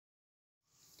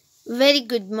Very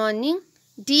good morning.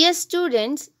 Dear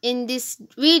students, in this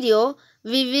video,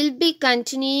 we will be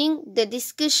continuing the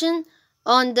discussion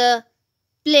on the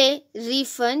play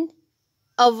Refund,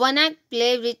 a one-act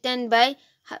play written by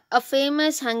a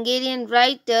famous Hungarian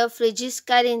writer Frigyes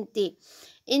Karinthy.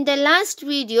 In the last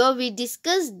video, we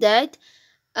discussed that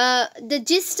the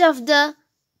gist of the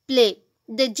play.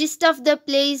 The gist of the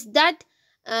play is that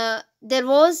there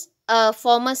was a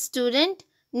former student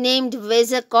named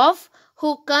Vezakov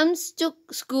who comes to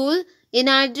school in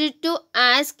order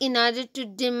to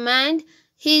demand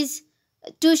his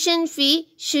tuition fee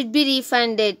should be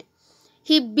refunded.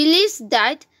 He believes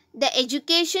that the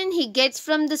education he gets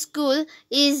from the school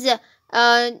is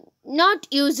not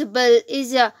usable,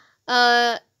 is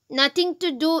nothing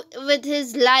to do with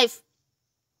his life,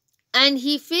 and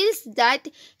he feels that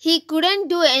he couldn't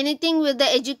do anything with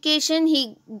the education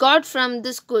he got from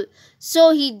the school.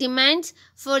 So he demands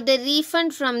for the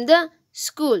refund from the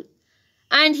school,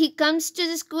 and he comes to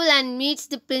the school and meets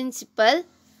the principal,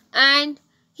 and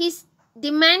he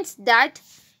demands that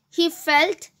he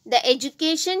felt the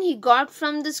education he got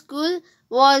from the school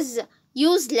was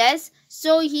useless,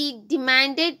 so he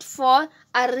demanded for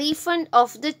a refund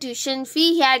of the tuition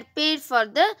fee he had paid for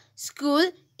the school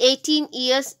 18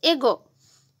 years ago.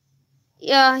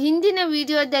 ಹಿಂದಿನ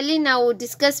ವಿಡಿಯೋದಲ್ಲಿ ನಾವು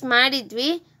discuss ಮಾಡಿದ್ವಿ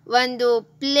ಒಂದು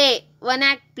one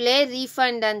act play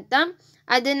refund ಅಂತ.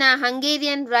 ಅದನ್ನು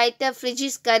Hungarian writer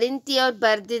ಫ್ರಿಜಿಸ್ ಕರಿಂತಿ ಅವ್ರು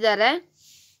ಬರೆದಿದ್ದಾರೆ.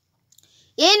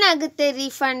 ಏನಾಗುತ್ತೆ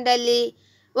ರೀಫಂಡಲ್ಲಿ,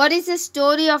 what is the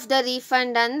story of the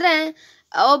refund ಅಂದರೆ,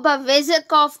 ಒಬ್ಬ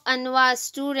ವೆಜಕಾಫ್ ಅನ್ನುವ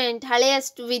ಸ್ಟೂಡೆಂಟ್, ಹಳೆಯ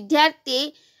ವಿದ್ಯಾರ್ಥಿ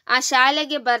ಆ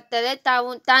ಶಾಲೆಗೆ ಬರ್ತಾರೆ,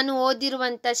 ತಾನು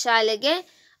ಓದಿರುವಂಥ ಶಾಲೆಗೆ.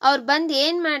 ಅವ್ರು ಬಂದು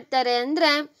ಏನು ಮಾಡ್ತಾರೆ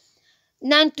ಅಂದರೆ,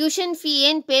 ನಾನು ಟ್ಯೂಷನ್ ಫೀ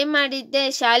ಏನು ಪೇ ಮಾಡಿದ್ದೆ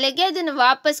ಶಾಲೆಗೆ ಅದನ್ನು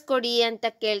ವಾಪಸ್ ಕೊಡಿ ಅಂತ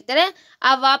ಕೇಳ್ತಾರೆ.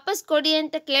 ಆ ವಾಪಸ್ ಕೊಡಿ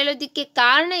ಅಂತ ಕೇಳೋದಕ್ಕೆ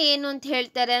ಕಾರಣ ಏನು ಅಂತ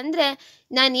ಹೇಳ್ತಾರೆ ಅಂದರೆ,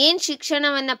 ನಾನು ಏನು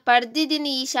ಶಿಕ್ಷಣವನ್ನು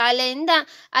ಪಡೆದಿದ್ದೀನಿ ಈ ಶಾಲೆಯಿಂದ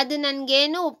ಅದು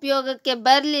ನನಗೇನು ಉಪಯೋಗಕ್ಕೆ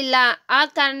ಬರಲಿಲ್ಲ, ಆ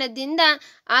ಕಾರಣದಿಂದ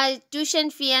ಆ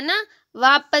ಟ್ಯೂಷನ್ ಫೀಯನ್ನು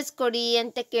ವಾಪಸ್ ಕೊಡಿ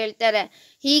ಅಂತ ಕೇಳ್ತಾರೆ.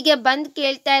 ಹೀಗೆ ಬಂದು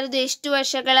ಕೇಳ್ತಾ ಇರೋದು ಎಷ್ಟು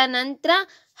ವರ್ಷಗಳ ನಂತರ?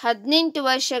 18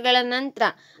 ವರ್ಷಗಳ ನಂತರ.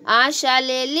 ಆ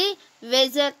ಶಾಲೆಯಲ್ಲಿ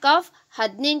ವೆಜಕಾಫ್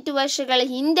 18 ವರ್ಷಗಳ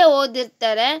ಹಿಂದೆ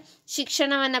ಓದಿರ್ತಾರೆ,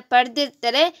 ಶಿಕ್ಷಣವನ್ನು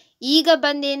ಪಡೆದಿರ್ತಾರೆ. ಈಗ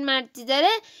ಬಂದು ಏನು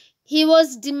ಮಾಡ್ತಿದ್ದಾರೆ, he was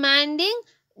demanding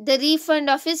the refund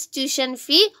of his tuition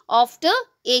fee after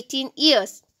 18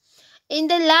 years. In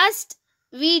the last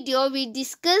video, we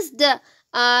discussed the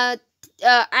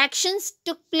actions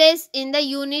took place in the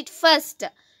unit first.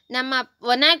 ನಮ್ಮ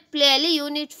ಒನ್ ಆ್ಯಕ್ಟ್ ಪ್ಲೇಯಲ್ಲಿ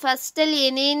ಯೂನಿಟ್ ಫಸ್ಟಲ್ಲಿ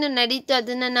ಏನೇನು ನಡೀತು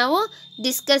ಅದನ್ನು ನಾವು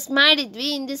ಡಿಸ್ಕಸ್ ಮಾಡಿದ್ವಿ.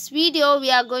 In this video we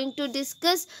are going to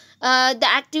discuss the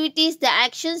activities, the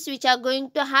actions which are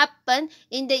going to happen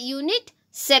in the unit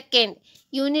second.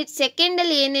 Unit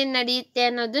ಸೆಕೆಂಡಲ್ಲಿ ಏನೇನು ನಡೆಯುತ್ತೆ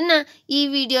ಅನ್ನೋದನ್ನು ಈ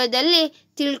ವಿಡಿಯೋದಲ್ಲಿ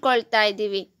ತಿಳ್ಕೊಳ್ತಾ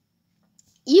ಇದ್ದೀವಿ.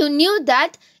 You knew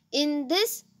that in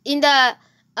the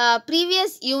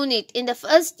previous unit, in the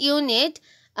first unit,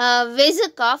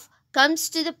 Vezakov comes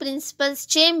to the principal's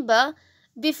chamber.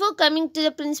 Before coming to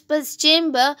the principal's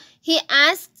chamber, he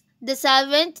asks the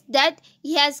servant that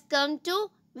he has come to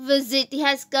visit, he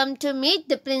has come to meet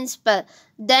the principal.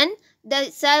 Then the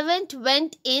servant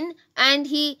went in and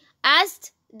he asked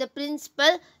the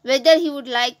principal whether he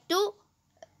would like to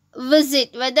visit,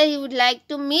 whether he would like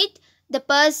to meet the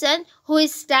person who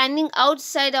is standing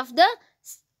outside of the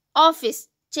office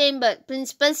chamber,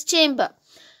 principal's chamber.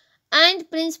 And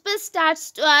principal starts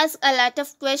to ask a lot of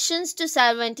questions to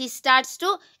servant. He starts to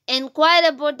inquire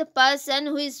about the person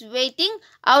who is waiting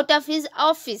out of his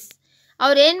office.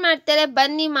 ಅವ್ರು ಏನು ಮಾಡ್ತಾರೆ,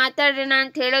 ಬನ್ನಿ ಮಾತಾಡೋಣ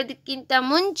ಅಂತ ಹೇಳೋದಕ್ಕಿಂತ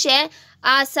ಮುಂಚೆ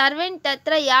ಆ servant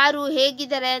ಹತ್ರ ಯಾರು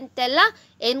ಹೇಗಿದ್ದಾರೆ ಅಂತೆಲ್ಲ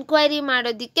ಎನ್ಕ್ವೈರಿ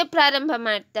ಮಾಡೋದಕ್ಕೆ ಪ್ರಾರಂಭ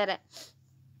ಮಾಡ್ತಾರೆ.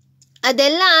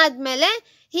 ಅದೆಲ್ಲ ಆದಮೇಲೆ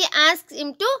he asks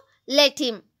him to let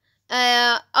him,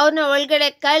 ಅವ್ರನ್ನ ಒಳಗಡೆ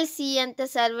ಕಳಿಸಿ ಅಂತ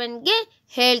ಸರ್ವೆಂಟ್ಗೆ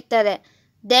ಹೇಳ್ತಾರೆ.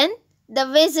 Then the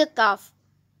Vezakov,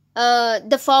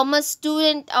 the former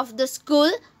student of the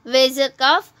school,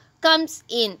 Vezakov comes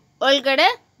in, ಒಳಗಡೆ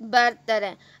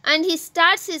ಬರ್ತಾರೆ. and he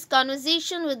starts his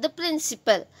conversation with the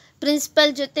principal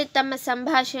ಜೊತೆ ತಮ್ಮ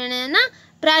ಸಂಭಾಷಣೆಯನ್ನು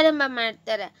ಪ್ರಾರಂಭ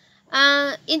ಮಾಡ್ತಾರೆ.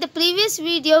 In the previous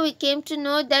video we came to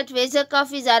know that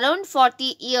Vezakov is around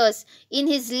 40 years, in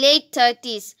his late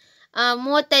 30s.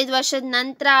 35 ವರ್ಷದ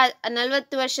ನಂತರ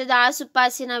 40 ವರ್ಷದ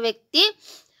ಆಸುಪಾಸಿನ ವ್ಯಕ್ತಿ.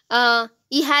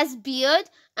 He has beard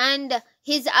and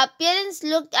his appearance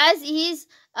looked as he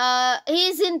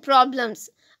is in problems.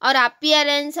 ಅವರ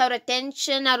ಅಪಿಯರೆನ್ಸ್, ಅವರ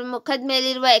ಟೆನ್ಷನ್, ಅವ್ರ ಮುಖದ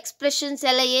ಮೇಲಿರುವ expressions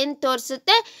ಎಲ್ಲ ಏನು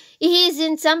ತೋರಿಸುತ್ತೆ, he is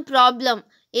in some problem,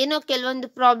 ಏನೋ ಕೆಲವೊಂದು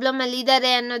ಪ್ರಾಬ್ಲಮಲ್ಲಿ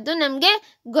ಇದ್ದಾರೆ ಅನ್ನೋದು ನಮಗೆ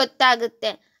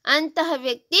ಗೊತ್ತಾಗುತ್ತೆ. ಅಂತಹ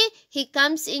ವ್ಯಕ್ತಿ he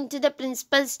comes into the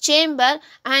principal's chamber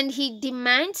and he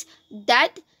demands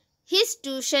that his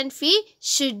tuition fee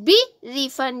should be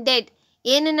refunded.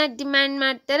 ಏನನ್ನ ಡಿಮ್ಯಾಂಡ್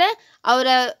ಮಾಡ್ತಾರೆ, ಅವರ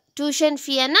ಟ್ಯೂಷನ್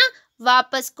ಫೀಯನ್ನು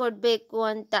ವಾಪಸ್ ಕೊಡಬೇಕು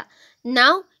ಅಂತ.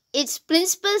 Now it's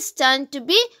principles turn to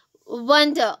B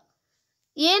wonder.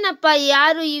 ಏನಪ್ಪ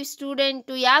ಯಾರು ಈ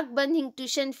ಸ್ಟೂಡೆಂಟು, ಯಾಕೆ ಬಂದು ಹಿಂಗೆ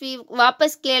ಟ್ಯೂಷನ್ ಫೀ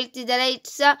ವಾಪಸ್ ಕೇಳ್ತಿದ್ದಾರೆ?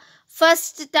 It's a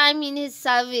first time in his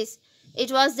service.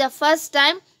 It was the first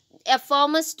time a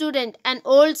former student, an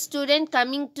old student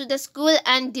coming to the school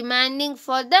and demanding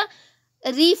for the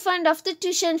refund of the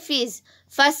tuition fees.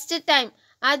 First time.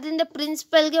 ಆದ್ದರಿಂದ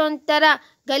ಪ್ರಿನ್ಸಿಪಲ್ಗೆ ಒಂಥರ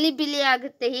ಗಲಿಬಿಲಿ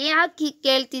ಆಗುತ್ತೆ, ಯಾಕೆ ಹೀಗೆ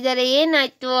ಕೇಳ್ತಿದ್ದಾರೆ,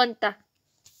 ಏನಾಯಿತು ಅಂತ.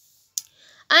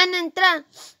 ಆನಂತರ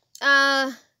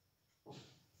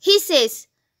he says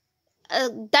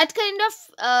that kind of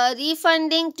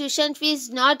refunding tuition fees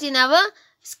not in our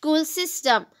school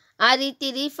system. ಆ ರೀತಿ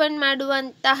ರೀಫಂಡ್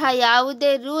ಮಾಡುವಂತಹ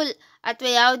ಯಾವುದೇ ರೂಲ್ ಅಥವಾ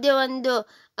ಯಾವುದೇ ಒಂದು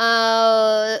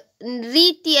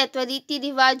ರೀತಿ ಅಥವಾ ರೀತಿ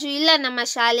ರಿವಾಜು ಇಲ್ಲ ನಮ್ಮ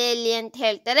ಶಾಲೆಯಲ್ಲಿ ಅಂತ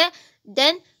ಹೇಳ್ತಾರೆ.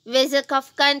 Then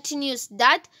ವೆಜಕಾಫ್ continuous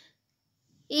that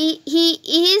he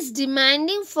is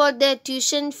demanding for the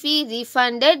tuition fee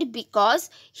refunded because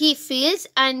he feels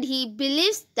and he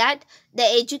believes that the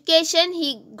education he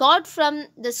got from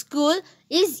the school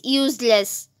is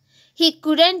useless. He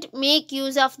couldn't make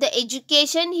use of the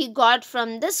education he got from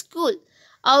the school.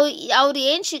 ಅವ್ರು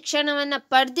ಏನು ಶಿಕ್ಷಣವನ್ನು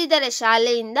ಪಡೆದಿದ್ದಾರೆ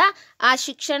ಶಾಲೆಯಿಂದ, ಆ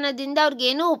ಶಿಕ್ಷಣದಿಂದ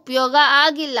ಅವ್ರಿಗೇನೂ ಉಪಯೋಗ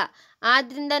ಆಗಿಲ್ಲ.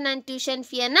 ಆದ್ದರಿಂದ ನಾನು ಟ್ಯೂಷನ್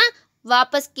ಫೀಯನ್ನು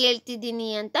ವಾಪಸ್ ಕೇಳ್ತಿದ್ದೀನಿ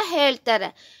ಅಂತ ಹೇಳ್ತಾರೆ.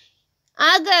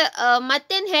 ಆಗ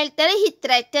ಮತ್ತೇನು ಹೇಳ್ತಾರೆ? he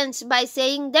threatens by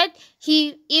saying that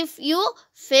if you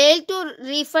fail to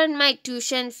refund my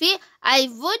tuition fee, I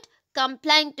would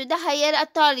complain to the higher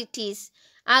authorities.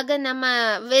 ಆಗ ನಮ್ಮ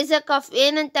ವೆಜಕಾಫ್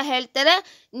ಏನಂತ ಹೇಳ್ತಾರೆ?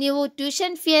 ನೀವು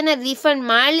ಟ್ಯೂಷನ್ ಫೀಯನ್ನು ರೀಫಂಡ್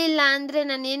ಮಾಡಲಿಲ್ಲ ಅಂದರೆ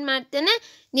ನಾನು ಏನು ಮಾಡ್ತೇನೆ,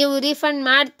 ನೀವು ರೀಫಂಡ್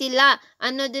ಮಾಡ್ತಿಲ್ಲ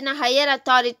ಅನ್ನೋದನ್ನು higher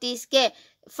ಅಥಾರಿಟೀಸ್ಗೆ,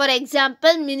 for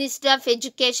example ministry of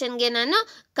ಎಜುಕೇಷನ್ಗೆ ನಾನು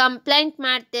ಕಂಪ್ಲೇಂಟ್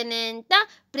ಮಾಡ್ತೇನೆ ಅಂತ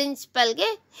ಪ್ರಿನ್ಸಿಪಲ್ಗೆ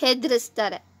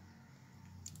ಹೆದರಿಸ್ತಾರೆ.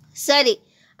 ಸರಿ,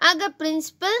 ಆಗ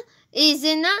principal is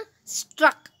in a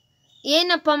struck.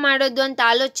 ಏನಪ್ಪ ಮಾಡೋದು ಅಂತ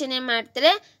ಆಲೋಚನೆ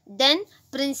ಮಾಡ್ತಾರೆ. Then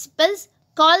principles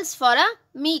calls for a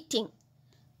meeting.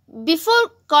 Before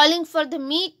calling for the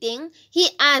meeting, he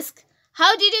asked, how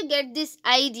did you get this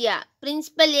idea?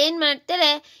 Principal ಏನು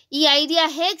ಮಾಡ್ತಾರೆ, ಈ ಐಡಿಯಾ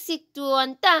ಹೇಗೆ ಸಿಕ್ತು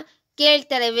ಅಂತ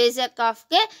ಕೇಳ್ತಾರೆ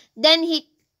ವೆಜಕಾಫ್ಗೆ. Then he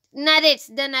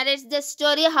narrates the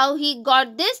story how he got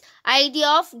this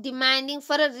idea of demanding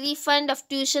for a refund of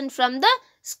tuition from the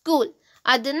school.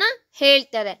 ಅದನ್ನು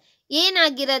ಹೇಳ್ತಾರೆ.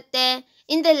 ಏನಾಗಿರುತ್ತೆ,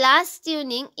 in the last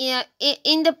evening,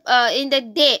 in the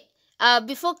day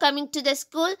before coming to the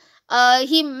school,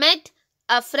 he met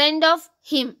a friend of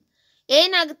him.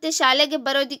 ಏನಾಗುತ್ತೆ, ಶಾಲೆಗೆ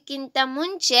ಬರೋದಕ್ಕಿಂತ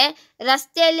ಮುಂಚೆ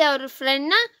ರಸ್ತೆಯಲ್ಲಿ ಅವ್ರ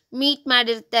ಫ್ರೆಂಡ್ನ meet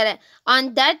ಮಾಡಿರ್ತಾರೆ. On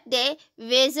that day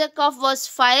ವೆಜಕಾಫ್ was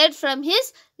fired from his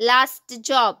last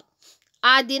job.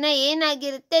 ಆ ದಿನ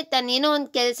ಏನಾಗಿರುತ್ತೆ, ತಾನೇನೋ ಒಂದು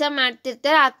ಕೆಲಸ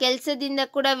ಮಾಡ್ತಿರ್ತಾರೆ, ಆ ಕೆಲಸದಿಂದ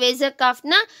ಕೂಡ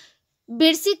ವೆಜಕಾಫ್ನ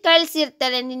ಬಿಡಿಸಿ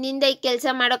ಕಳಿಸಿರ್ತಾರೆ. ನಿನ್ನಿಂದ ಈ ಕೆಲಸ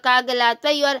ಮಾಡೋಕ್ಕಾಗಲ್ಲ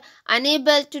ಅಥವಾ you are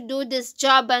unable to do this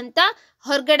job ಅಂತ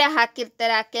ಹೊರಗಡೆ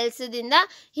ಹಾಕಿರ್ತಾರೆ ಆ ಕೆಲಸದಿಂದ.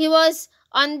 He was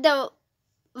on the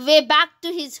way back to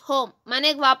his home.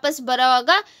 ಮನೆಗೆ ವಾಪಸ್ ಬರೋವಾಗ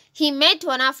ಹಿ ಮೆಟ್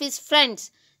one of his friends.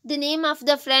 The name of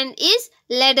the friend is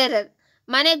Lederer.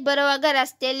 ಮನೆಗೆ ಬರುವಾಗ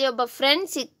ರಸ್ತೆಯಲ್ಲಿ ಒಬ್ಬ ಫ್ರೆಂಡ್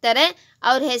ಸಿಗ್ತಾರೆ,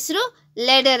 ಅವ್ರ ಹೆಸರು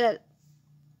ಲೆಡರರ್.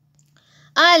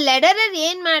 ಆ ಲೆಡರರ್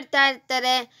ಏನು ಮಾಡ್ತಾ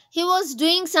ಇರ್ತಾರೆ, he was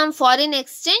doing some foreign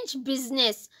exchange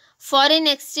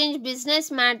business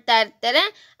ಮಾಡ್ತಾ ಇರ್ತಾರೆ.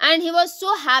 And he was so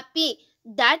happy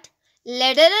that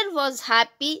Lederer was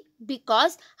happy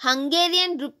because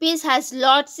Hungarian rupees has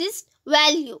lots is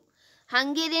value.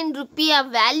 Hungarian ರುಪಿಯ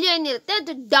value ಏನಿರುತ್ತೆ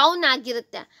ಅದು ಡೌನ್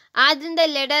ಆಗಿರುತ್ತೆ. ಆದ್ದರಿಂದ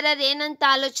ಲೆಡರರ್ ಏನಂತ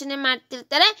ಆಲೋಚನೆ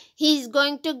ಮಾಡ್ತಿರ್ತಾರೆ, he is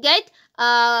going to get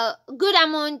good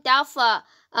amount of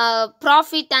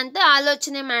profit ಅಂತ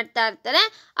ಆಲೋಚನೆ ಮಾಡ್ತಾ ಇರ್ತಾರೆ.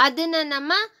 ಅದನ್ನು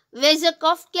ನಮ್ಮ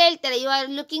ವೆಜಕಾಫ್ ಕೇಳ್ತಾರೆ, you are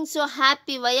looking so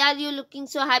happy, why are you looking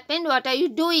so happy and what are you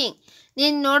doing?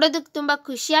 ನೀನು ನೋಡೋದಕ್ಕೆ ತುಂಬ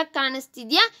ಖುಷಿಯಾಗಿ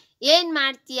ಕಾಣಿಸ್ತಿದ್ಯಾ, ಏನು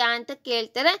ಮಾಡ್ತೀಯಾ ಅಂತ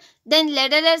ಕೇಳ್ತಾರೆ. Then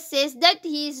Lederer says that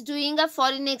he is doing a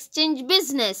foreign exchange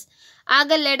business.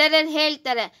 ಆಗ ಲೆಡರರ್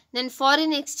ಹೇಳ್ತಾರೆ, ನಾನು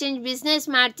ಫಾರಿನ್ ಎಕ್ಸ್ಚೇಂಜ್ ಬಿಸ್ನೆಸ್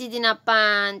ಮಾಡ್ತಿದ್ದೀನಪ್ಪ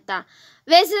ಅಂತ.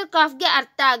 ವೆಜಕಾಫ್ಗೆ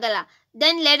ಅರ್ಥ ಆಗಲ್ಲ.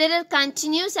 Then Lederer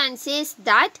continuous and says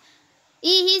that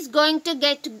he is going to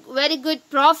get very good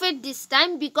profit this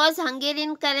time because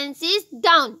Hungarian currency is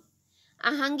down.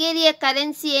 ಆ ಹಂಗೇರಿಯ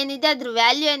currency ಏನಿದೆ ಅದ್ರ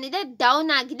value ಏನಿದೆ ಡೌನ್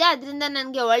ಆಗಿದೆ, ಅದರಿಂದ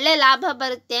ನನಗೆ ಒಳ್ಳೆ ಲಾಭ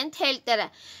ಬರುತ್ತೆ ಅಂತ ಹೇಳ್ತಾರೆ.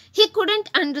 He couldn't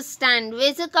understand.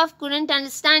 Vezakov couldn't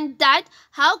understand that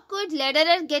how could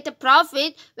Lederer get a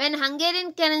profit when Hungarian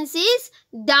currency is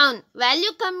down.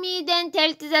 Value ಕಮ್ಮಿ ಇದೆ ಅಂತ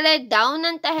ಹೇಳ್ತಿದ್ದಾರೆ, ಡೌನ್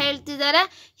ಅಂತ ಹೇಳ್ತಿದ್ದಾರೆ,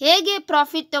 ಹೇಗೆ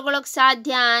ಪ್ರಾಫಿಟ್ ತಗೊಳ್ಳೋಕೆ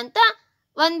ಸಾಧ್ಯ ಅಂತ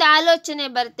ಒಂದು ಆಲೋಚನೆ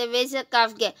ಬರುತ್ತೆ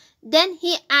ವೆಜಕಾಫ್ಗೆ. Then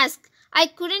he ask, I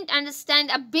couldn't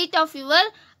understand a bit of your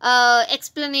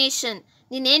explanation.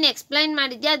 ನೀನೇನು ಎಕ್ಸ್ಪ್ಲೈನ್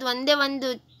ಮಾಡಿದ್ಯಾ ಅದು ಒಂದೇ ಒಂದು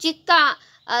ಚಿಕ್ಕ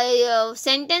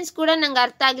ಸೆಂಟೆನ್ಸ್ ಕೂಡ ನಂಗೆ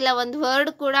ಅರ್ಥ ಆಗಿಲ್ಲ, ಒಂದು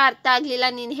ವರ್ಡ್ ಕೂಡ ಅರ್ಥ ಆಗಲಿಲ್ಲ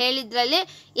ನೀನು ಹೇಳಿದ್ರಲ್ಲಿ.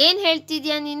 ಏನು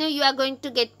ಹೇಳ್ತಿದ್ಯಾ ನೀನು? You are going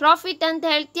to get profit ಅಂತ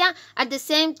ಹೇಳ್ತೀಯಾ, at the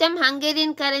same time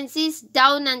Hungarian currencies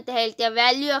down ಅಂತ ಹೇಳ್ತೀಯಾ,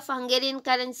 value of Hungarian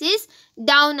currencies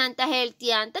down ಅಂತ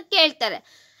ಹೇಳ್ತೀಯಾ ಅಂತ ಕೇಳ್ತಾರೆ.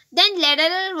 Then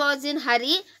Lederer was in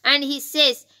hurry and he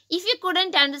says, if you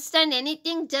couldn't understand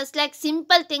anything just like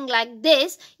simple thing like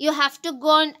this, you have to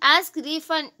go and ask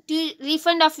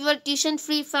refund of your tuition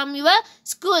fee from your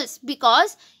schools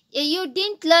because you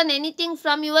didn't learn anything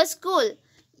from your school.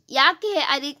 ಯಾಕೆ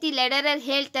ಆ ರೀತಿ Lederer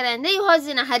ಹೇಳ್ತಾರೆ ಅಂದರೆ he was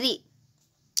in a hurry.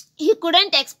 He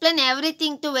couldn't explain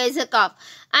everything to Vezekov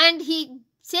and he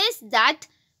says that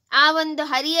ಆ ಒಂದು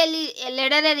ಹರಿಯಲ್ಲಿ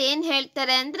Lederer ಏನು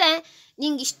ಹೇಳ್ತಾರೆ ಅಂದರೆ,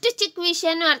 ನಿಂಗೆ ಇಷ್ಟು ಚಿಕ್ಕ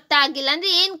ವಿಷಯನೂ ಅರ್ಥ ಆಗಿಲ್ಲ ಅಂದರೆ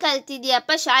ಏನು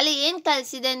ಕಲ್ತಿದ್ಯಪ್ಪ, ಶಾಲೆ ಏನು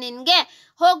ಕಲಿಸಿದೆ ನಿನಗೆ,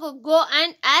 ಹೋಗು go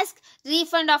and ask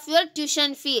refund of your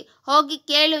tuition fee, ಹೋಗಿ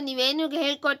ಕೇಳು, ನೀವೇನು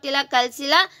ಹೇಳ್ಕೊಟ್ಟಿಲ್ಲ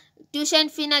ಕಲಿಸಿಲ್ಲ,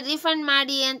 ಟ್ಯೂಷನ್ ಫೀನ ರೀಫಂಡ್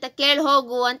ಮಾಡಿ ಅಂತ ಕೇಳಿ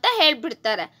ಹೋಗು ಅಂತ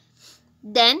ಹೇಳಿಬಿಡ್ತಾರೆ.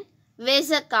 Then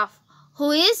ವೇಜಕಾಫ್ who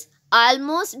is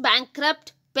almost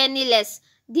bankrupt, ಪೆನಿಲೆಸ್,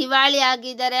 ದಿವಾಳಿ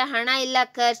ಆಗಿದ್ದಾರೆ, ಹಣ ಇಲ್ಲ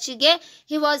ಖರ್ಚಿಗೆ.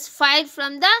 He was fired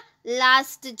from the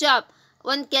last job,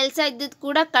 ಒಂದು ಕೆಲಸ ಇದ್ದದ್ದು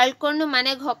ಕೂಡ ಕಳ್ಕೊಂಡು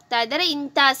ಮನೆಗೆ ಹೋಗ್ತಾ ಇದ್ದಾರೆ.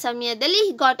 ಇಂಥ ಸಮಯದಲ್ಲಿ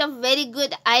he got a very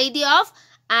good idea of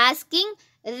asking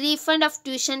refund of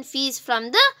tuition fees from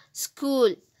the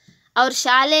school. ಅವ್ರ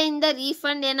ಶಾಲೆಯಿಂದ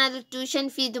ರೀಫಂಡ್ ಏನಾದರೂ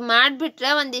ಟ್ಯೂಷನ್ ಫೀದು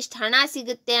ಮಾಡಿಬಿಟ್ರೆ ಒಂದಿಷ್ಟು ಹಣ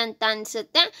ಸಿಗುತ್ತೆ ಅಂತ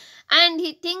ಅನಿಸುತ್ತೆ. And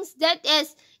he thinks that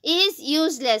S is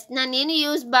useless, ನಾನೇನು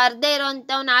ಯೂಸ್ ಬಾರದೇ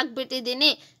ಇರೋವಂಥವ್ನು ಆಗಿಬಿಟ್ಟಿದ್ದೀನಿ.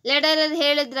 ಲೆಡರರ್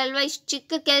ಹೇಳಿದ್ರಲ್ವ,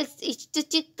 ಇಷ್ಟು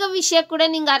ಚಿಕ್ಕ ವಿಷಯ ಕೂಡ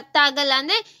ನಿಂಗೆ ಅರ್ಥ ಆಗಲ್ಲ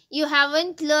ಅಂದರೆ you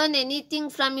haven't learn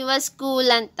anything from your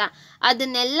school ಅಂತ.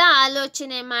 ಅದನ್ನೆಲ್ಲ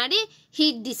ಆಲೋಚನೆ ಮಾಡಿ ಹಿ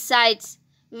decides,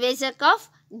 ವೆಜಕಾಫ್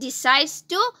decides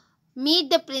to meet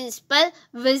the principal,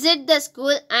 visit the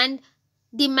school and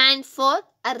demand for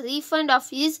a refund of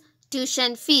his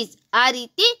tuition fees. ಆ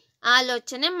ರೀತಿ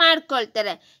ಆಲೋಚನೆ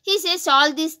ಮಾಡ್ಕೊಳ್ತಾರೆ. he says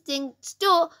all these things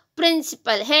to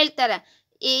principal, ಹೇಳ್ತಾರೆ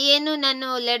ಏನು ನಾನು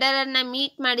ಲೆಡರರ್ನ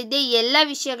ಮೀಟ್ ಮಾಡಿದ್ದೆ, ಎಲ್ಲ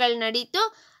ವಿಷಯಗಳು ನಡೀತು.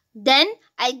 then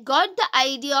I got the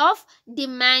idea of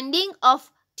demanding of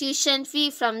tuition fee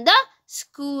from the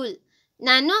school,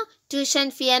 ನಾನು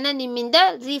ಟ್ಯೂಷನ್ ಫೀಯನ್ನು ನಿಮ್ಮಿಂದ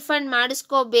ರೀಫಂಡ್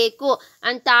ಮಾಡಿಸ್ಕೋಬೇಕು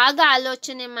ಅಂತ ಆಗ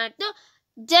ಆಲೋಚನೆ ಮಾಡ್ತು.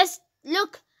 Just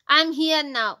look I am here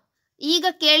ನಾವ್, ಈಗ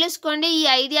ಕೇಳಿಸ್ಕೊಂಡೆ ಈ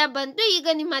ಐಡಿಯಾ ಬಂತು, ಈಗ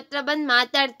ನಿಮ್ಮ ಹತ್ರ ಬಂದು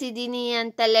ಮಾತಾಡ್ತಿದ್ದೀನಿ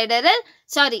ಅಂತ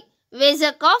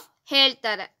ವೇಜಕಾಫ್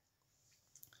ಹೇಳ್ತಾರೆ.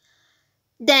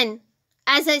 Then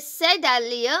as I said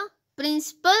earlier,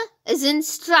 principal is in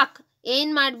struck,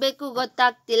 ಏನು ಮಾಡಬೇಕು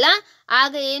ಗೊತ್ತಾಗ್ತಿಲ್ಲ.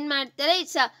 ಆಗ ಏನು ಮಾಡ್ತಾರೆ,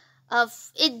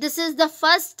 this is the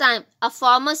first time a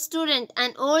former student,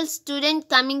 an old student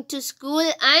coming to school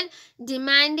and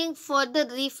demanding for the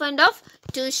refund of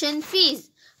tuition fees.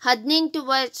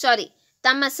 18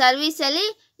 ತಮ್ಮ ಸರ್ವಿಸಲ್ಲಿ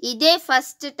ಇದೇ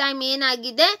first time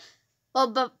ಏನಾಗಿದೆ,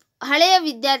 ಒಬ್ಬ ಹಳೆಯ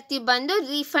ವಿದ್ಯಾರ್ಥಿ ಬಂದು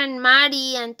ರೀಫಂಡ್ ಮಾಡಿ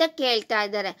ಅಂತ ಕೇಳ್ತಾ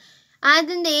ಇದ್ದಾರೆ.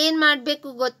 ಆದ್ದರಿಂದ ಏನು ಮಾಡಬೇಕು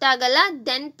ಗೊತ್ತಾಗಲ್ಲ.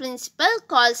 Then principal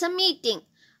calls a meeting,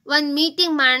 ಒಂದು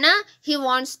ಮೀಟಿಂಗ್ ಮಾಡೋಣ. He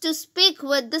wants to speak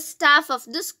with the staff of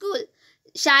the school,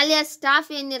 ಶಾಲೆಯ ಸ್ಟಾಫ್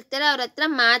ಏನಿರ್ತಾರೆ ಅವ್ರ ಹತ್ರ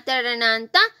ಮಾತಾಡೋಣ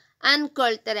ಅಂತ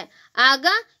ಅಂದ್ಕೊಳ್ತಾರೆ. ಆಗ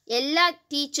ಎಲ್ಲ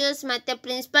ಟೀಚರ್ಸ್ ಮತ್ತು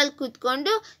ಪ್ರಿನ್ಸಿಪಲ್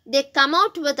ಕೂತ್ಕೊಂಡು they come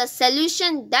out with a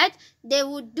solution that they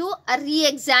would do a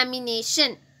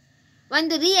ರೀಎಕ್ಸಾಮಿನೇಷನ್,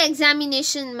 ಒಂದು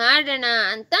ರೀಎಕ್ಸಾಮಿನೇಷನ್ ಮಾಡೋಣ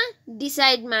ಅಂತ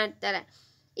ಡಿಸೈಡ್ ಮಾಡ್ತಾರೆ.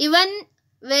 ಇವನ್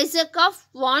ವೆಜಕಾಫ್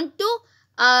ವಾಂಟ್ ಟು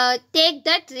ಟೇಕ್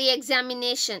ದಟ್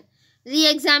ರೀಎಕ್ಸಾಮಿನೇಷನ್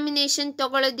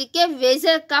ತಗೊಳ್ಳೋದಕ್ಕೆ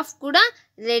ವೆಜಕಾಫ್ ಕೂಡ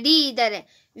ರೆಡಿ ಇದ್ದಾರೆ.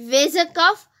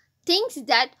 ವೆಜಕಾಫ್ thinks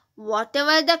that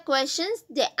whatever the questions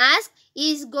they ask he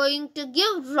is going to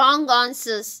give wrong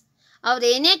answers. ಅವ್ರು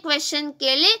ಏನೇ question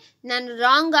ಕೇಳಿ ನಾನು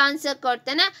ರಾಂಗ್ ಆನ್ಸರ್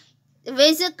ಕೊಡ್ತಾನೆ.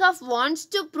 ವೆಜಕಾಫ್ wants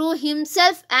to prove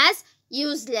himself as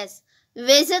useless.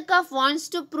 ವೆಜಕಾಫ್ wants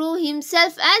to prove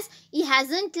himself as he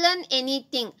hasn't learned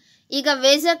anything. ಈಗ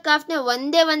ವೆಜಕಾಫ್ನ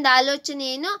ಒಂದೇ ಒಂದು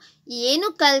ಆಲೋಚನೆ ಏನು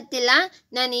ಕಲ್ತಿಲ್ಲ,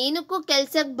 ನಾನು ಏನಕ್ಕೂ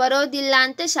ಕೆಲ್ಸಕ್ಕೆ ಬರೋದಿಲ್ಲ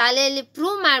ಅಂತ ಶಾಲೆಯಲ್ಲಿ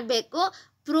ಪ್ರೂವ್ ಮಾಡಬೇಕು.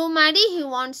 ಪ್ರೂವ್ ಮಾಡಿ he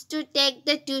wants to take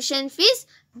the tuition fees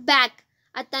back.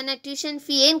 ತನ್ನ ಟ್ಯೂಷನ್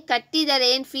ಫೀ ಏನು ಕಟ್ಟಿದ್ದಾರೆ,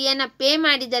 ಏನು ಫೀಯನ್ನು ಪೇ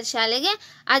ಮಾಡಿದ್ದಾರೆ ಶಾಲೆಗೆ,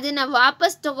 ಅದನ್ನು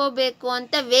ವಾಪಸ್ ತಗೋಬೇಕು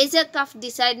ಅಂತ ವೆಜಕಾಫ್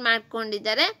ಡಿಸೈಡ್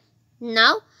ಮಾಡ್ಕೊಂಡಿದ್ದಾರೆ.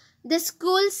 Now the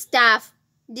school staff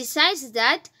decides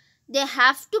that they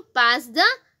have to pass the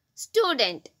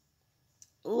student.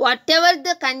 whatever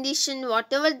the condition,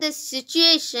 whatever the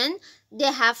situation,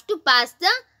 they have to pass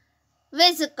the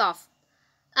ವೆಜಕಾಫ್.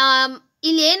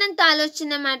 ಇಲ್ಲಿ ಏನಂತ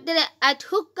ಆಲೋಚನೆ ಮಾಡ್ತಾರೆ, at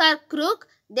hook R crook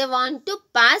they want to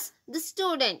pass the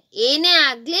student. ಏನೇ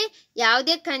ಆಗಲಿ,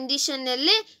 ಯಾವುದೇ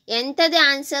ಕಂಡೀಷನಲ್ಲಿ ಎಂಥದೇ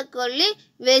answer ಕೊಡಲಿ,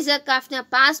 ವೆಜಕಾಫ್ನ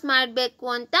pass ಮಾಡಬೇಕು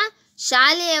ಅಂತ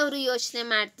ಶಾಲೆಯವರು ಯೋಚನೆ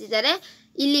ಮಾಡ್ತಿದ್ದಾರೆ.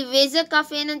 ಇಲ್ಲಿ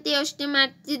ವೆಜಕಾಫ್ ಏನಂತ ಯೋಚನೆ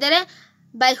ಮಾಡ್ತಿದ್ದಾರೆ,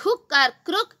 by hook R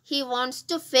crook he wants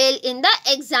to fail in the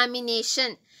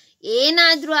examination.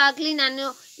 ಏನಾದರೂ ಆಗಲಿ ನಾನು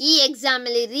ಈ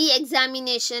ಎಕ್ಸಾಮಲ್ಲಿ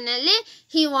ಎಕ್ಸಾಮಿನೇಷನಲ್ಲಿ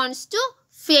ಹಿ ವಾಂಟ್ಸ್ ಟು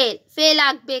ಫೇಲ್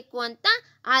ಆಗಬೇಕು ಅಂತ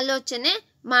ಆಲೋಚನೆ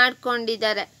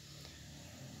ಮಾಡ್ಕೊಂಡಿದ್ದಾರೆ.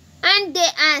 And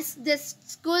the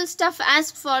school staff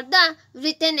asked for the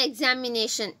written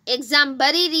examination. Exam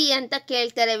bariri anta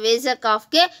keltare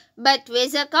Vezakofge, but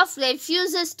Vezakov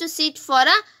refuses to sit for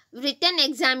a written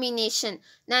examination.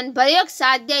 Nan bariyok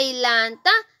sadhya illa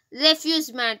anta refuse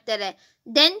ಮಾಡ್ತಾರೆ.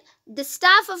 Then the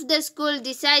staff of the school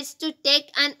decides to take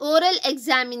an oral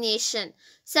examination.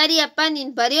 ಸರಿಯಪ್ಪ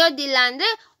ನೀನು ಬರೆಯೋದಿಲ್ಲ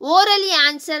ಅಂದರೆ orally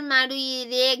answer ಮಾಡು ಈ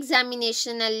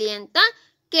examination ಅಲ್ಲಿ ಅಂತ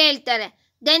ಕೇಳ್ತಾರೆ.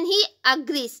 Then he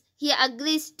agrees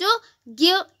to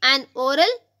give an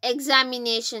oral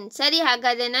examination. ಸರಿ,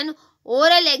 ಹಾಗಾದರೆ ನಾನು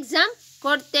ಓರಲ್ ಎಕ್ಸಾಮ್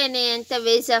ಕೊಡ್ತೇನೆ ಅಂತ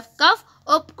ವೇಜಕಾಫ್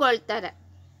ಒಪ್ಕೊಳ್ತಾರೆ.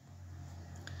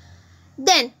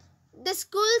 Then the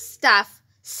school staff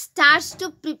starts to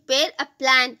prepare a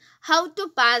plan how to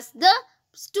pass the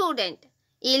student.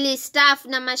 ಇಲ್ಲಿ ಸ್ಟಾಫ್,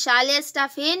 ನಮ್ಮ ಶಾಲೆಯ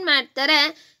ಸ್ಟಾಫ್ ಏನು ಮಾಡ್ತಾರೆ,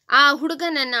 ಆ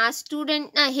ಹುಡುಗನನ್ನು, ಆ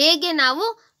ಸ್ಟೂಡೆಂಟ್ನ ಹೇಗೆ ನಾವು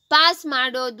ಪಾಸ್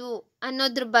ಮಾಡೋದು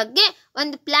ಅನ್ನೋದ್ರ ಬಗ್ಗೆ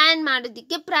ಒಂದು ಪ್ಲ್ಯಾನ್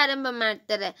ಮಾಡೋದಕ್ಕೆ ಪ್ರಾರಂಭ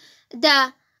ಮಾಡ್ತಾರೆ. The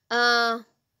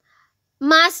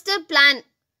master plan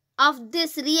of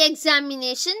this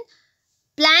examination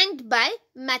planned by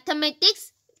mathematics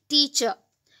teacher.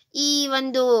 ಈ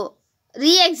ಒಂದು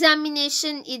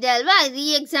ಎಕ್ಸಾಮಿನೇಷನ್ ಇದೆ ಅಲ್ವಾ,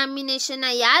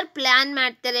 ಎಕ್ಸಾಮಿನೇಷನ್ನ ಯಾರು ಪ್ಲ್ಯಾನ್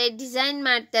ಮಾಡ್ತಾರೆ, ಡಿಸೈನ್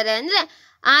ಮಾಡ್ತಾರೆ ಅಂದರೆ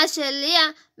ಆ ಶಾಲೆಯ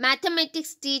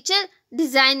ಮ್ಯಾಥಮೆಟಿಕ್ಸ್ ಟೀಚರ್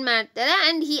ಡಿಸೈನ್ ಮಾಡ್ತಾರೆ.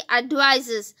 And he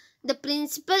advises the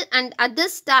principal and other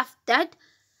staff that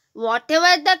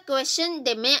whatever the question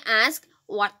they may ask,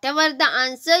 whatever the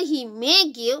answer he may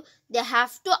give, they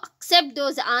have to accept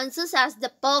those answers as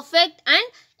the perfect and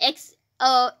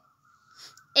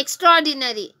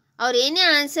extraordinary. ಅವ್ರು ಏನೇ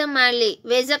answer ಮಾಡಲಿ,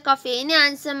 ವೇಜಕಾಫ್ ಏನೇ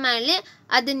answer ಮಾಡಲಿ,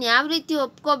 ಅದನ್ನು ಯಾವ ರೀತಿ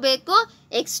ಒಪ್ಕೋಬೇಕು,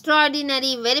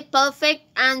 extraordinary, very perfect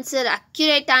answer,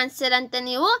 accurate answer ಅಂತ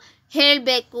ನೀವು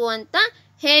ಹೇಳಬೇಕು ಅಂತ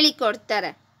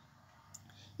ಹೇಳಿಕೊಡ್ತಾರೆ.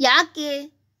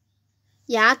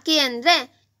 ಯಾಕೆ ಅಂದರೆ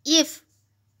if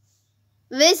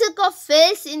Vezakov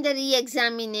fails in the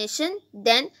re-examination,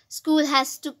 then school has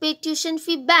to pay tuition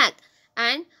fee back.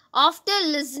 And after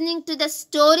listening to the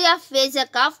story of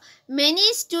Vezakov, many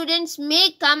students may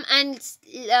come and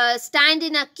stand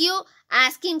in a queue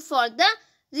asking for the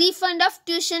refund of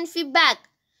tuition fee back.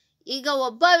 ಈಗ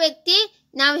ಒಬ್ಬ ವ್ಯಕ್ತಿ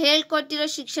ನಾವು ಹೇಳ್ಕೊಟ್ಟಿರೋ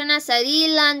ಶಿಕ್ಷಣ ಸರಿ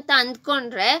ಇಲ್ಲ ಅಂತ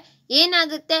ಅಂದ್ಕೊಂಡ್ರೆ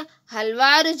ಏನಾಗುತ್ತೆ,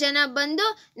 ಹಲವಾರು ಜನ ಬಂದು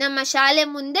ನಮ್ಮ ಶಾಲೆ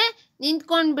ಮುಂದೆ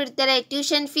ನಿಂತ್ಕೊಂಡು ಬಿಡ್ತಾರೆ,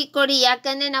 ಟ್ಯೂಷನ್ ಫೀ ಕೊಡಿ,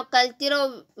 ಯಾಕಂದರೆ ನಾವು ಕಲ್ತಿರೋ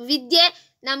ವಿದ್ಯೆ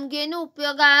ನಮಗೇನು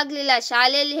ಉಪಯೋಗ ಆಗಲಿಲ್ಲ,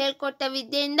 ಶಾಲೆಯಲ್ಲಿ ಹೇಳ್ಕೊಟ್ಟ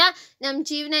ವಿದ್ಯೆಯಿಂದ ನಮ್ಮ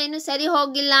ಜೀವನ ಏನು ಸರಿ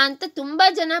ಹೋಗಿಲ್ಲ ಅಂತ ತುಂಬ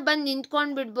ಜನ ಬಂದು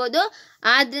ನಿಂತ್ಕೊಂಡು ಬಿಡ್ಬೋದು.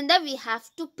 ಆದ್ದರಿಂದ we have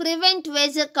to prevent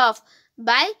ವೇಜಕಾಫ್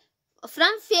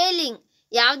from failing.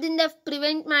 ಯಾವುದರಿಂದ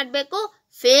ಪ್ರಿವೆಂಟ್ ಮಾಡಬೇಕು,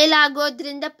 ಫೇಲ್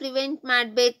ಆಗೋದ್ರಿಂದ ಪ್ರಿವೆಂಟ್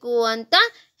ಮಾಡಬೇಕು ಅಂತ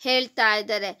ಹೇಳ್ತಾ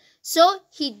ಇದ್ದಾರೆ. So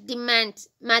he demands,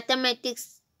 mathematics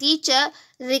teacher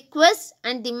requests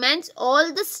and demands all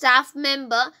the staff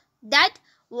member that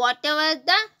whatever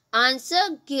the answer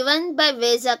given by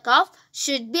Vezakov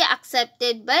should be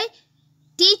accepted by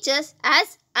teachers as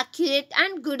accurate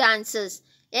and good answers.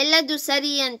 ಎಲ್ಲದು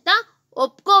ಸರಿ ಅಂತ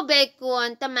ಒಪ್ಕೋಬೇಕು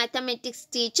ಅಂತ mathematics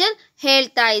teacher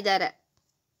ಹೇಳ್ತಾ ಇದ್ದಾರೆ.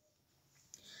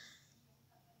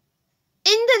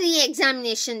 In the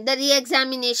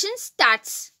re-examination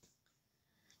starts.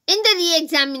 In the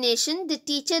re-examination, the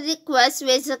teacher requests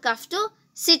Vezakov to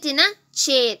sit in a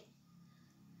chair.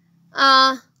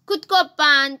 ಕುತ್ಕೋಪ್ಪ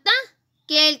ಅಂತ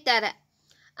ಕೇಳ್ತಾರೆ.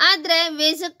 ಆದರೆ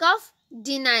Vezakov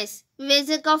denies.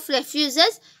 Vezakov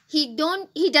refuses. He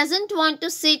doesn't want to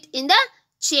sit in the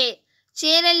chair.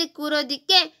 ಚೇರಲ್ಲಿ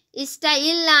ಕೂರೋದಿಕ್ಕೆ ಇಷ್ಟ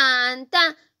ಇಲ್ಲ ಅಂತ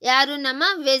ಯಾರು ನಮ್ಮ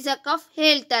Vezakov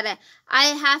ಹೇಳ್ತಾರೆ. I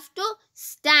have to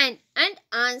stand and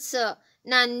answer.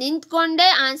 ನಾನು ನಿಂತ್ಕೊಂಡೇ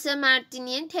ಆನ್ಸರ್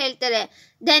ಮಾಡ್ತೀನಿ ಅಂತ ಹೇಳ್ತಾರೆ.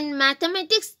 Then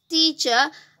mathematics teacher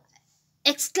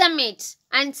exclamates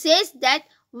and says that,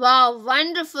 wow,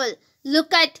 wonderful,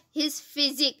 look at his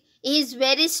physique, he is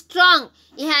very strong,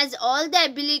 he has all the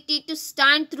ability to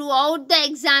stand throughout the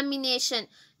examination.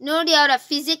 ನೋಡಿ ಅವರ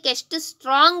physique ಎಷ್ಟು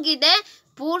strong ಇದೆ,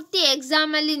 ಪೂರ್ತಿ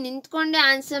ಎಕ್ಸಾಮಲ್ಲಿ ನಿಂತ್ಕೊಂಡೇ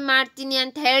ಆನ್ಸರ್ ಮಾಡ್ತೀನಿ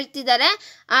ಅಂತ ಹೇಳ್ತಿದ್ದಾರೆ.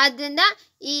 ಆದ್ದರಿಂದ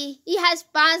he has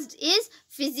passed his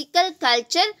physical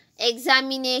culture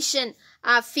examination.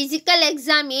 ಆ ಫಿಸಿಕಲ್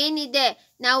ಎಕ್ಸಾಮ್ ಏನಿದೆ,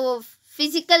 ನಾವು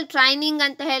ಫಿಸಿಕಲ್ ಟ್ರೈನಿಂಗ್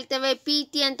ಅಂತ ಹೇಳ್ತೇವೆ,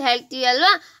 PT ಅಂತ ಹೇಳ್ತೀವಿ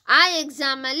ಅಲ್ವಾ, ಆ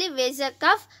ಎಕ್ಸಾಮಲ್ಲಿ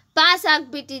ವೇಜಕಾಫ್ pass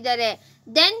ಆಗಿಬಿಟ್ಟಿದ್ದಾರೆ.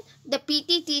 Then the PT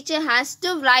teacher has to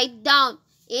write down,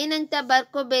 ಏನಂತ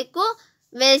ಬರ್ಕೋಬೇಕು,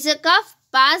 ವೇಜಕಾಫ್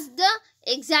pass the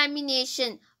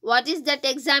examination. What is that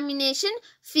examination?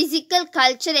 Physical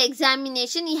culture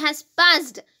examination he has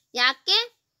passed.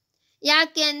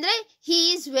 ಯಾಕೆ ಅಂದರೆ he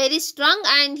is very strong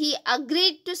and he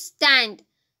agreed to stand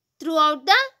through out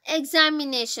the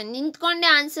examination. ನಿಂತ್ಕೊಂಡೆ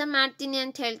answer ಮಾಡ್ತೀನಿ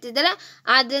ಅಂತ ಹೇಳ್ತಿದ್ದಾರೆ.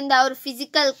 ಆದ್ದರಿಂದ ಅವ್ರ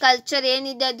physical culture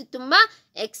ಏನಿದೆ ಅದು ತುಂಬ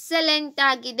ಎಕ್ಸಲೆಂಟ್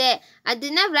ಆಗಿದೆ.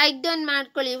 ಅದನ್ನು ರೈಟ್ ಡೌನ್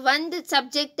ಮಾಡ್ಕೊಳ್ಳಿ. ಒಂದು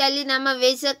ಸಬ್ಜೆಕ್ಟಲ್ಲಿ ನಮ್ಮ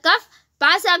ವೇಸಕಾಫ್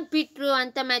ಪಾಸ್ ಆಗಿಬಿಟ್ರು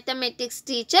ಅಂತ ಮ್ಯಾಥಮೆಟಿಕ್ಸ್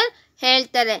ಟೀಚರ್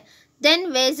ಹೇಳ್ತಾರೆ. Then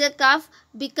ವೇಸಕಾಫ್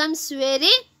becomes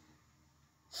very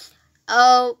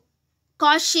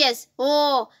cautious.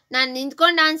 ನಾನು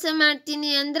ನಿಂತ್ಕೊಂಡು ಆನ್ಸರ್ ಮಾಡ್ತೀನಿ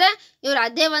ಅಂದರೆ ಇವ್ರು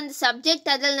ಅದೇ ಒಂದು ಸಬ್ಜೆಕ್ಟ್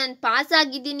ಅದ್ರಲ್ಲಿ ನಾನು ಪಾಸ್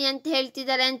ಆಗಿದ್ದೀನಿ ಅಂತ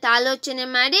ಹೇಳ್ತಿದ್ದಾರೆ ಅಂತ ಆಲೋಚನೆ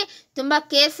ಮಾಡಿ ತುಂಬ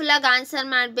ಕೇರ್ಫುಲ್ಲಾಗಿ ಆನ್ಸರ್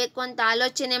ಮಾಡಬೇಕು ಅಂತ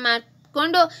ಆಲೋಚನೆ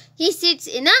ಮಾಡಿಕೊಂಡು ಹಿ ಸಿಟ್ಸ್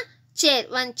ಇನ್ ಅ ಚೇರ್,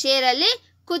 ಒಂದು ಚೇರಲ್ಲಿ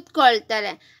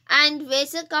ಕೂತ್ಕೊಳ್ತಾರೆ. And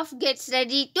ವೇಸಕಾಫ್ gets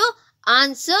ready to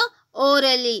answer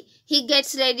orally. He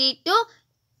gets ready to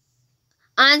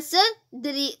answer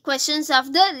the questions of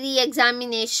the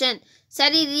re-examination.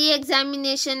 ಸರಿ,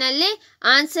 re-examination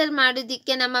ಆನ್ಸರ್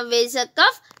ಮಾಡೋದಕ್ಕೆ ನಮ್ಮ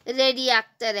ವೇಸಕಾಫ್ ರೆಡಿ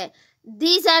ಆಗ್ತಾರೆ.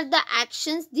 These are the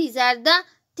actions, these are the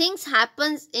things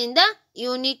happens in the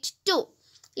unit 2.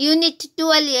 Unit 2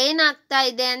 ಅಲ್ಲಿ ಏನಾಗ್ತಾ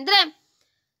ಇದೆ ಅಂದರೆ,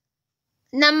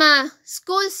 ನಮ್ಮ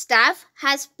school staff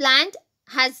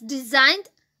has designed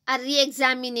ಆ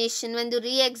ರೀಎಕ್ಸಾಮಿನೇಷನ್, ಒಂದು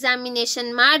ರೀಎಕ್ಸಾಮಿನೇಷನ್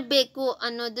ಮಾಡಬೇಕು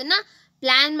ಅನ್ನೋದನ್ನು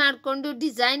ಪ್ಲ್ಯಾನ್ ಮಾಡಿಕೊಂಡು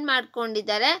ಡಿಸೈನ್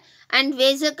ಮಾಡ್ಕೊಂಡಿದ್ದಾರೆ. And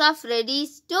ವೇಸಕಾಫ್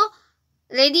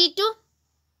ready to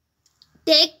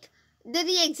take the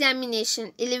ರೀಎಕ್ಸಾಮಿನೇಷನ್.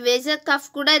 ಇಲ್ಲಿ ವೇಸಕಾಫ್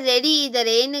ಕೂಡ ರೆಡಿ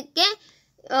ಇದ್ದಾರೆ ಏನಕ್ಕೆ,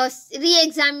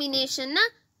 ರೀಎಕ್ಸಾಮಿನೇಷನ್ನ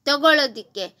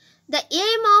ತಗೊಳ್ಳೋದಕ್ಕೆ. The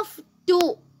aim of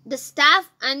the staff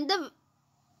and the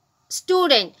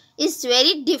student is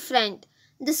very different.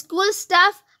 The school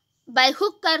staff, by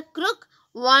hook or crook,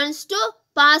 wants to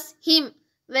pass him,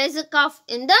 Vezakov,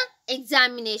 in the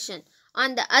examination. On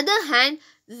the other hand,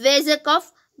 Vezakov,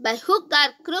 by hook or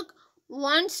crook,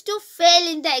 wants to fail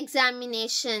in the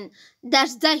examination.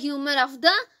 That's the humor of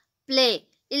the play.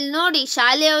 ಇಲ್ಲಿ ನೋಡಿ,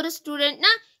 ಶಾಲೆಯವರು ಸ್ಟೂಡೆಂಟ್ನ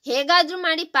ಹೇಗಾದರೂ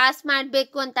ಮಾಡಿ pass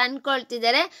ಮಾಡಬೇಕು ಅಂತ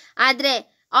ಅಂದ್ಕೊಳ್ತಿದ್ದಾರೆ. ಆದರೆ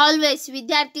always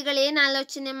ವಿದ್ಯಾರ್ಥಿಗಳು ಏನು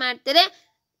ಆಲೋಚನೆ ಮಾಡ್ತಾರೆ,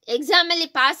 ಎಕ್ಸಾಮಲ್ಲಿ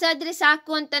ಪಾಸ್ ಆದರೆ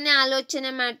ಸಾಕು ಅಂತಲೇ ಆಲೋಚನೆ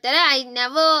ಮಾಡ್ತಾರೆ. I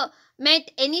never met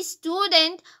any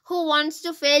student who wants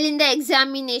to fail in the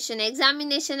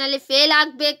ಎಕ್ಸಾಮಿನೇಷನಲ್ಲಿ fail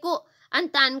ಆಗಬೇಕು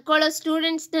ಅಂತ ಅಂದ್ಕೊಳ್ಳೋ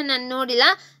ಸ್ಟೂಡೆಂಟ್ಸ್ನ ನಾನು ನೋಡಿಲ್ಲ.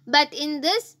 But in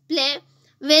this play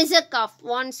ವೇಸಕಾಫ್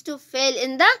wants to fail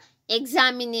in the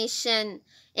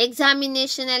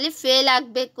ಎಕ್ಸಾಮಿನೇಷನಲ್ಲಿ fail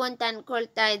ಆಗಬೇಕು ಅಂತ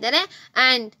ಅಂದ್ಕೊಳ್ತಾ ಇದ್ದಾರೆ.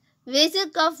 And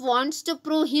ವೇಸಕಾಫ್ wants to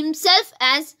prove himself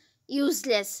as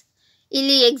useless.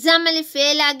 ಇಲ್ಲಿ ಎಕ್ಸಾಮಲ್ಲಿ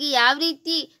ಫೇಲ್ ಆಗಿ ಯಾವ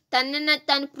ರೀತಿ ತನ್ನನ್ನು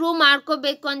ತಾನು ಪ್ರೂವ್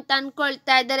ಮಾಡ್ಕೋಬೇಕು ಅಂತ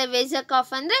ಅಂದ್ಕೊಳ್ತಾ ಇದ್ದಾರೆ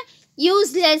ವೇಸಕಾಫ್ ಅಂದರೆ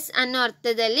ಯೂಸ್ಲೆಸ್ ಅನ್ನೋ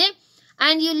ಅರ್ಥದಲ್ಲಿ.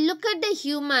 And you look at the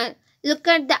humour, look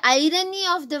at the irony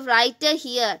of the writer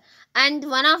here. And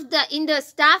in the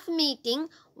staff meeting,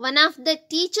 one of the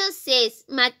teachers says,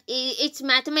 its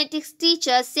mathematics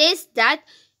teacher says that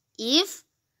if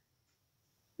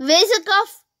Vezakov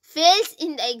fails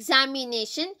in the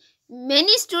examination,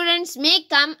 many students may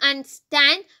come and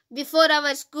stand before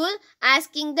our school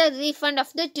asking the refund of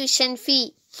the tuition fee.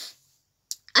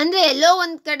 ಅಂದರೆ ಎಲ್ಲೋ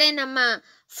ಒಂದು ಕಡೆ ನಮ್ಮ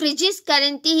ಫ್ರಿಜಿಸ್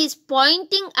ಕರೆಂತಿ is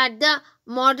Poynting at the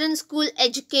modern school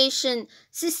education,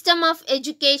 system of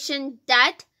education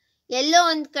that ಎಲ್ಲೋ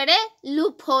ಒಂದು ಕಡೆ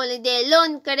loop hole ಇದೆ, ಎಲ್ಲೋ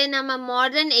ಒಂದು ಕಡೆ ನಮ್ಮ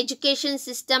ಮಾಡರ್ನ್ ಎಜುಕೇಷನ್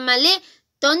ಸಿಸ್ಟಮಲ್ಲಿ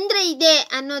ತೊಂದರೆ ಇದೆ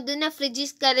ಅನ್ನೋದನ್ನು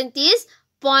ಫ್ರಿಜಿಸ್ ಕರೆಂತಿ ಈಸ್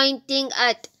ಪಾಯಿಂಟಿಂಗ್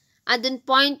ಅಟ್, ಅದನ್ನು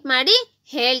ಪಾಯಿಂಟ್ ಮಾಡಿ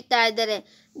ಹೇಳ್ತಾ ಇದ್ದಾರೆ.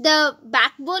 The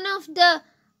backbone of the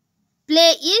play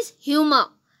is humor.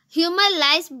 Humor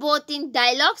lies both in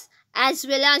dialogues as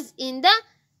well as in the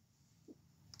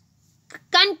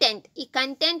content. ಈ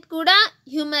ಕಂಟೆಂಟ್ ಕೂಡ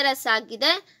ಹ್ಯೂಮರಸ್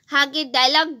ಆಗಿದೆ. ಹಾಗೆ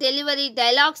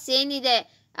ಡೈಲಾಗ್ಸ್ ಏನಿದೆ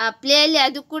ಪ್ಲೇಯಲ್ಲಿ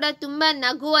ಅದು ಕೂಡ ತುಂಬ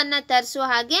ನಗುವನ್ನು ತರಿಸೋ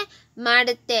ಹಾಗೆ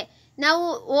ಮಾಡುತ್ತೆ. ನಾವು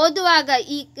ಓದುವಾಗ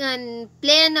ಈ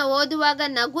ಪ್ಲೇಯನ್ನು ಓದುವಾಗ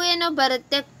ನಗು ಏನೋ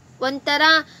ಬರುತ್ತೆ, ಒಂಥರ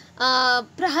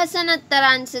ಪ್ರಹಸನದ ಥರ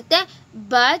ಅನಿಸುತ್ತೆ.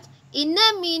 But inner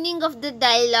meaning of the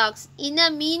dialogues, inner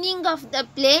meaning of the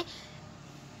play,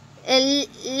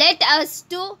 let us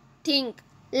to think,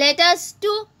 let us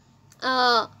to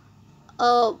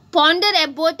ponder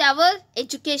about our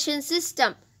education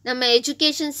system. ನಮ್ಮ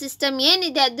ಎಜುಕೇಷನ್ ಸಿಸ್ಟಮ್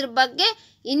ಏನಿದೆ ಅದ್ರ ಬಗ್ಗೆ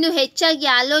ಇನ್ನೂ ಹೆಚ್ಚಾಗಿ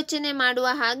ಆಲೋಚನೆ ಮಾಡುವ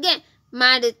ಹಾಗೆ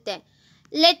ಮಾಡುತ್ತೆ.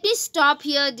 Let me stop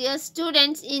here, dear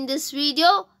students. In this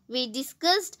video we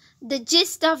discussed the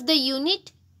gist of the unit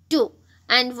 2.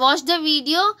 And watch the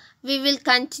video. We will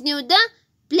continue the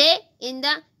play in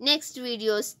the next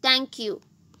videos. Thank you.